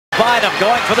Bynum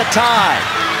going for the tie.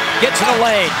 Gets in the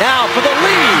lane. Now for the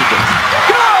lead.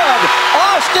 Good!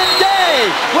 Austin Daye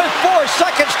with 4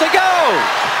 seconds to go.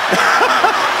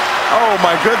 Oh,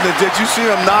 my goodness. Did you see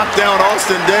him knock down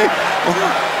Austin Daye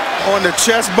on the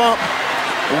chest bump?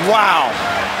 Wow.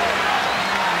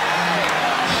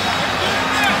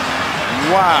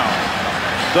 Wow.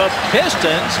 The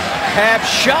Pistons have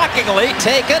shockingly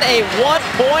taken a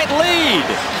 1-point lead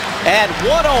at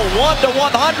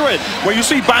 101-100. Well, you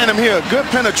see Bynum here, good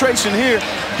penetration here.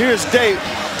 Here's Daye.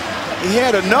 He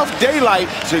had enough daylight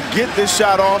to get this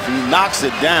shot off. He knocks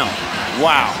it down.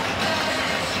 Wow.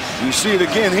 You see it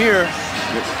again here.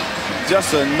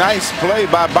 Just a nice play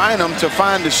by Bynum to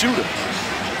find the shooter.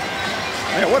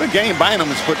 Man, what a game Bynum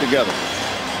has put together.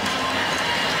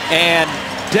 And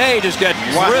Daye just got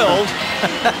drilled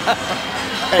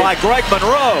by Greg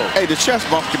Monroe. Hey, the chest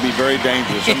bump can be very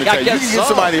dangerous. Let me Yeah, tell you, you can get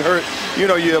somebody hurt. You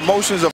know, your emotions are